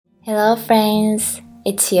Hello friends,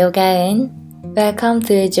 it's YoGaEun. Welcome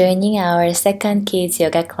to joining our second kids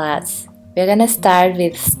yoga class. We're gonna start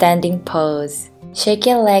with standing pose. Shake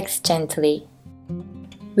your legs gently.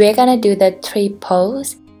 We're gonna do the tree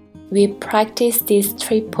pose. We practiced this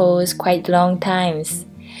tree pose quite long times.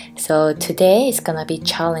 So today is gonna be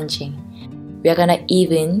challenging. We're gonna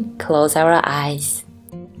even close our eyes.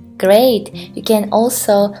 Great! You can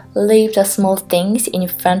also leave the small things in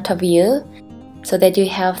front of you so that you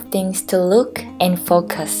have things to look and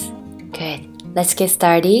focus. Good. Let's get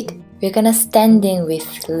started. We're gonna standing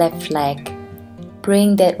with left leg.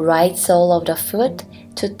 Bring that right sole of the foot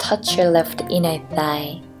to touch your left inner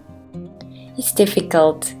thigh. It's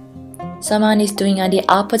difficult. Someone is doing on the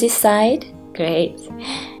opposite side. Great.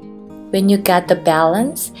 When you got the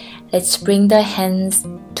balance, let's bring the hands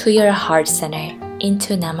to your heart center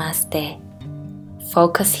into Namaste.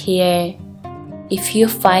 Focus here. If you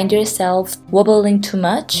find yourself wobbling too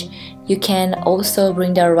much, you can also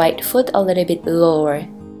bring the right foot a little bit lower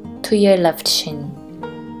to your left shin.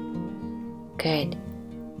 Good.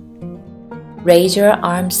 Raise your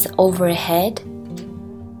arms overhead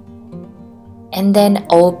and then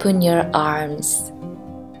open your arms.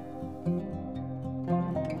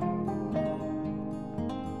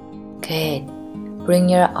 Good. Bring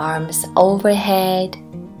your arms overhead.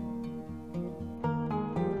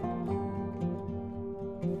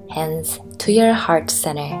 Hands to your heart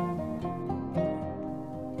center.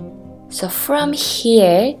 So from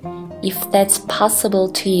here, if that's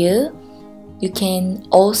possible to you, you can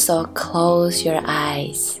also close your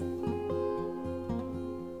eyes.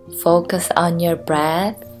 Focus on your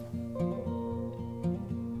breath.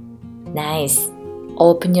 Nice.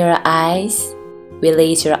 Open your eyes.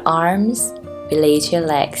 Release your arms. Release your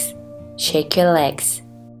legs. Shake your legs.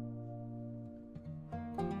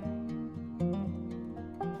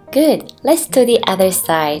 Good. Let's do the other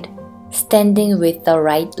side. Standing with the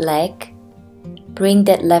right leg. Bring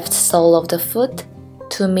that left sole of the foot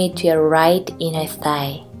to meet your right inner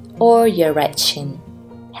thigh or your right shin.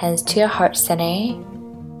 Hands to your heart center.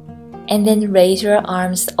 And then raise your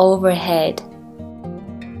arms overhead.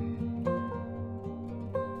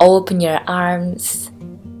 Open your arms.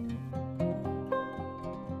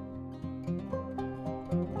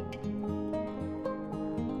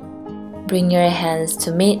 Bring your hands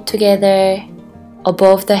to meet together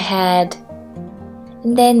above the head,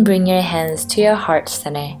 and then bring your hands to your heart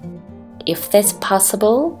center. If that's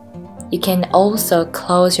possible, you can also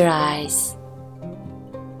close your eyes.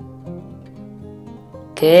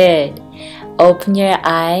 Good. Open your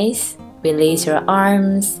eyes, release your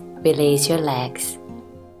arms, release your legs.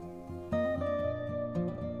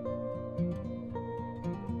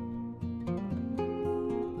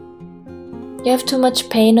 You have too much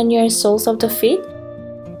pain on your soles of the feet?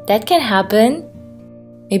 That can happen.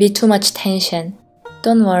 Maybe too much tension.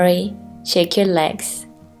 Don't worry, shake your legs.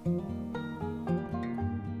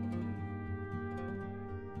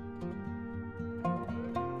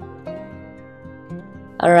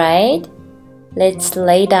 Alright, let's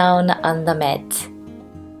lay down on the mat.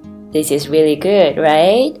 This is really good,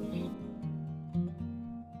 right?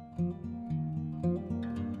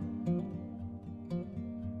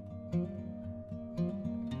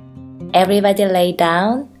 Everybody lay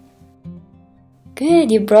down.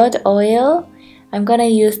 Good, you brought oil. I'm gonna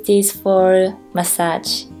use this for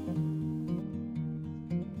massage.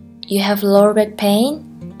 You have lower back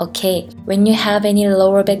pain? Okay, when you have any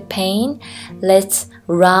lower back pain, let's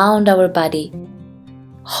round our body.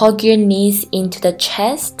 Hug your knees into the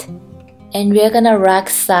chest, and we're gonna rock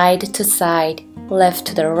side to side, left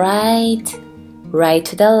to the right, right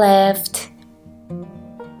to the left.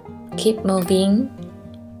 Keep moving.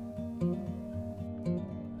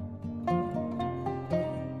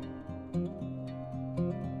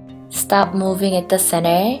 Stop moving at the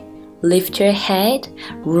center. Lift your head,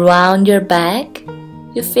 round your back.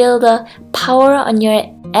 You feel the power on your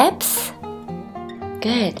abs?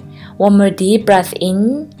 Good. One more deep breath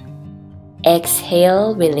in.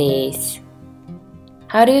 Exhale, release.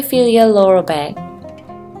 How do you feel your lower back?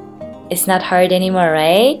 It's not hard anymore,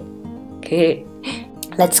 right? Good.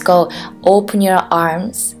 Let's go. Open your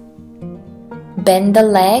arms. Bend the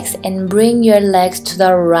legs and bring your legs to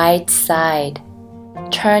the right side.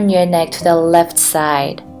 Turn your neck to the left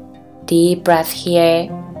side. Deep breath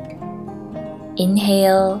here.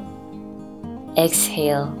 Inhale.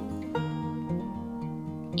 Exhale.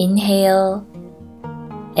 Inhale.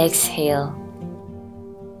 Exhale.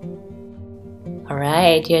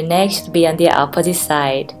 Alright, your neck should be on the opposite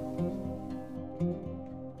side.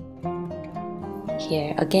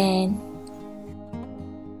 Here again.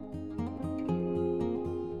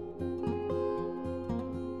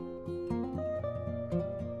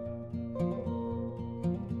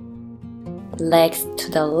 legs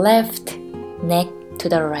to the left, neck to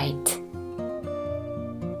the right.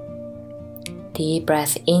 Deep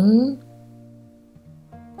breath in,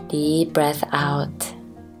 deep breath out.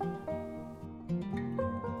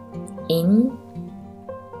 In,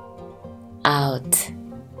 out.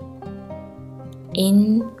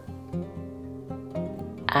 In,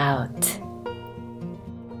 out.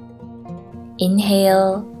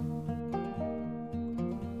 Inhale,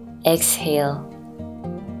 exhale.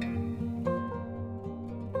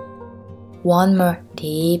 One more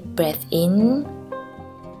deep breath in,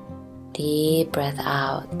 deep breath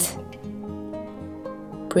out.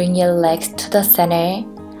 Bring your legs to the center.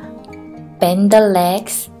 Bend the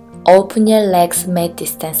legs. Open your legs mid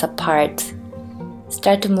distance apart.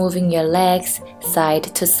 Start moving your legs side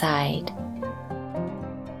to side.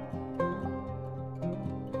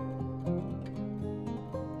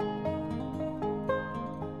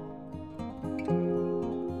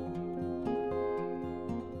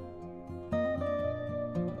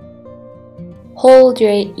 Hold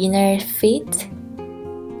your inner feet.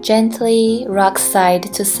 Gently rock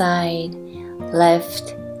side to side.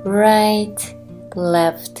 Left, right,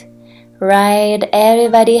 left, right.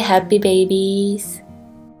 Everybody happy babies.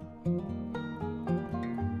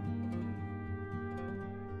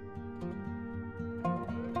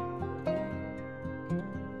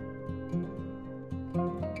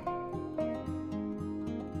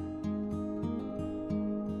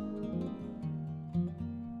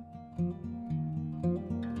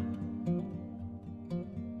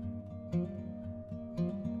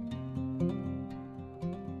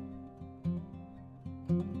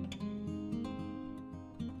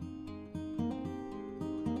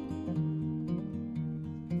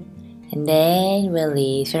 And then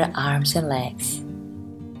release your arms and legs.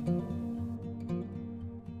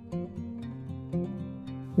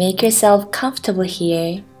 Make yourself comfortable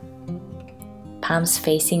here. Palms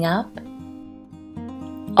facing up.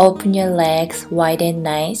 Open your legs wide and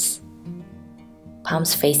nice.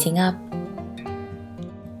 Palms facing up.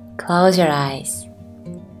 Close your eyes.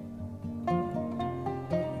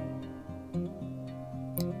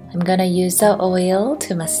 I'm gonna use the oil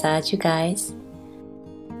to massage you guys.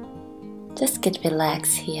 Just get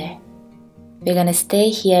relaxed here. We're gonna stay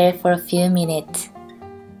here for a few minutes.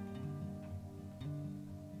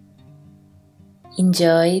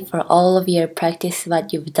 Enjoy for all of your practice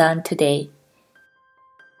what you've done today.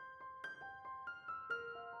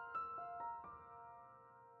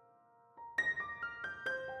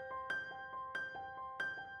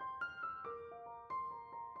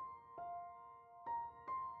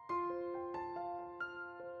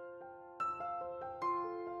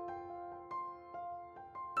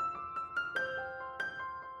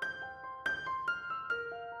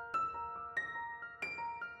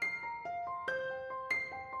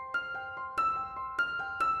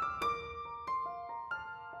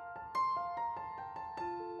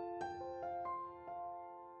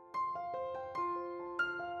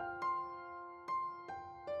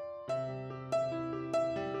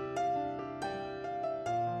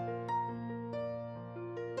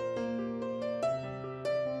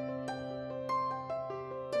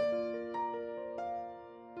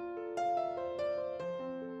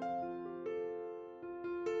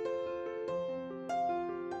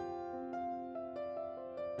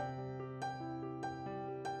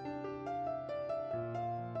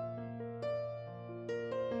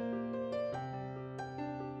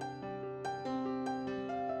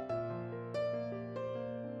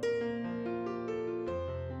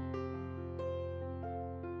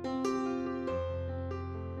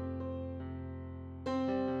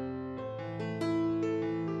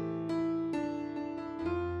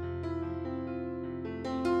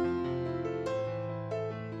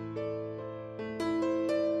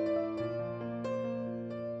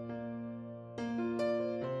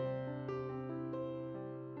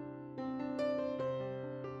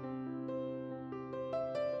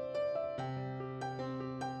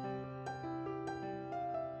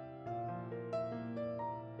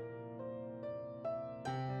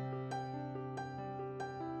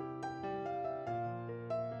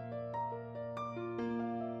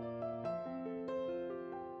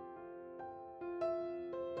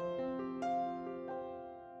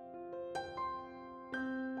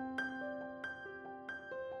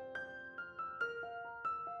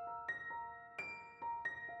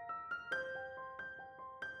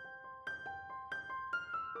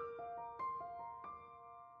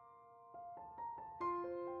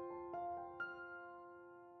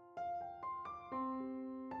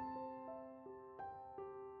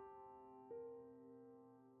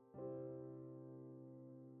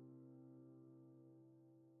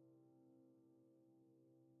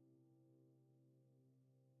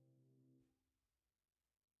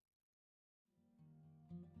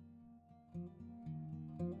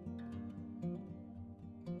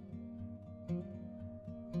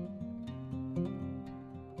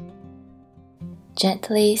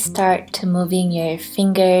 Gently start moving your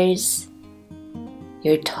fingers,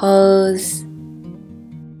 your toes,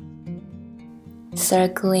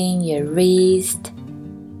 circling your wrist,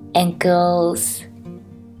 ankles.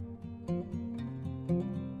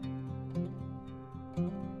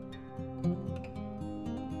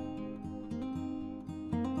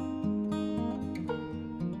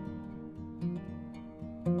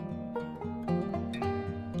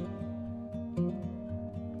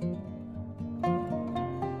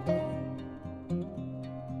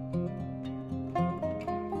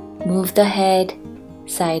 Move the head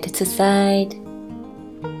side to side.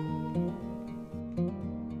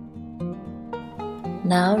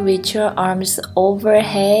 Now reach your arms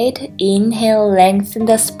overhead. Inhale, lengthen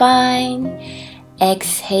the spine.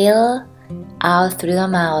 Exhale, out through the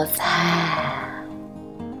mouth.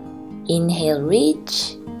 Inhale,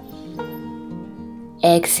 reach.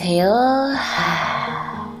 Exhale.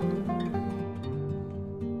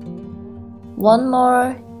 One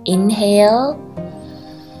more. Inhale.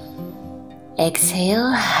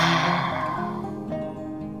 Exhale.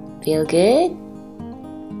 Feel good?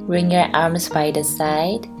 Bring your arms by the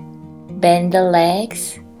side. Bend the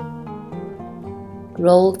legs.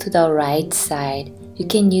 Roll to the right side. You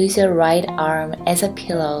can use your right arm as a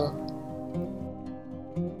pillow.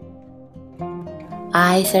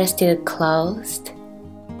 Eyes are still closed.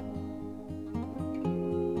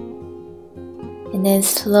 And then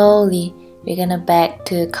slowly, we're gonna back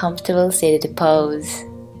to a comfortable seated pose.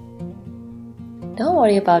 Don't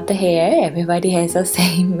worry about the hair, everybody has the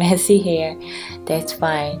same messy hair. That's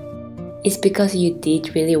fine. It's because you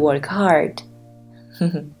did really work hard.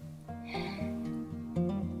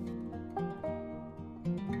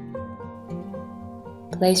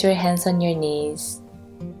 Place your hands on your knees.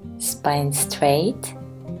 Spine straight,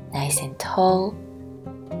 nice and tall.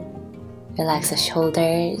 Relax the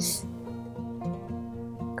shoulders.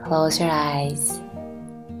 Close your eyes.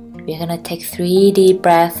 We're gonna take 3 deep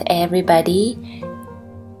breaths, everybody.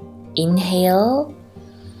 Inhale.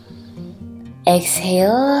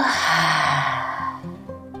 Exhale.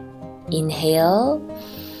 Inhale.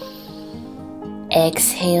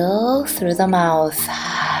 Exhale through the mouth.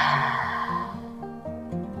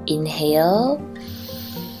 Inhale.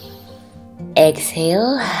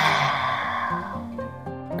 Exhale.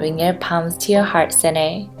 Bring your palms to your heart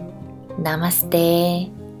center. Namaste.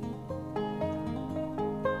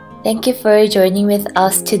 Thank you for joining with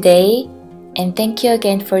us today. And thank you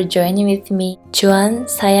again for joining with me. 주한,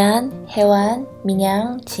 사얀, 혜완,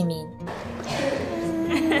 민양, 지민.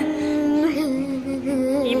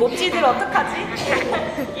 이 모찌들 어떡하지?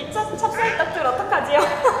 이 찹쌀떡들 어떡하지요?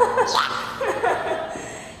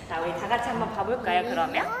 자, 우리 다 같이 한번 봐볼까요,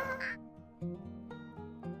 그러면?